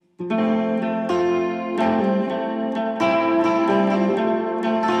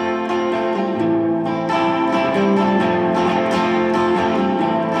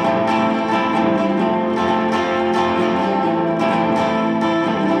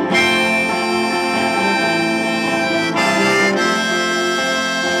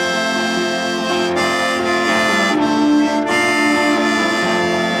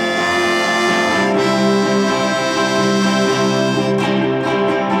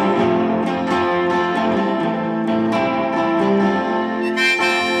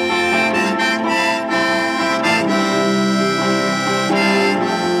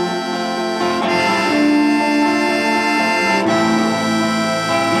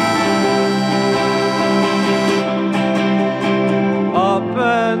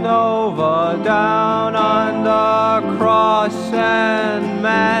Down under, cross and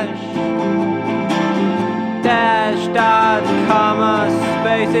mash, dash, dot, comma,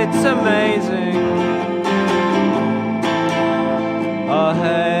 space, it's amazing. A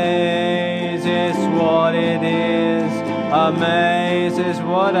haze is what it is, a maze is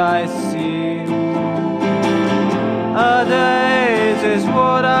what I see, a daze is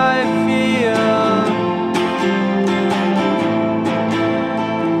what I feel.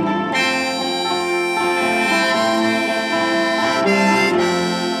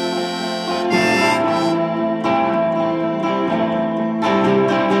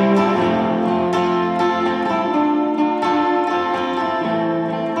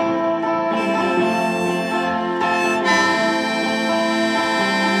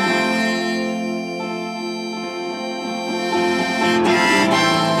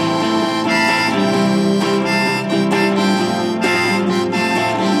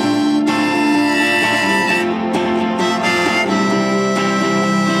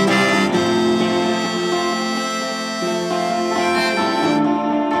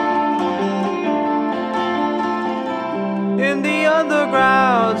 In the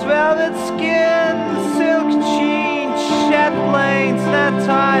underground's velvet skin, silk jeans, shed planes, net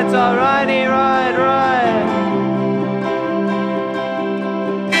tides, alrighty, right.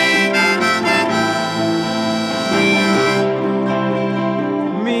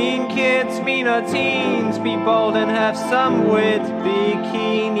 Mean kids, meaner teens, be bold and have some wit, be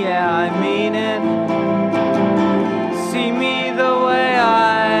keen, yeah, I mean it.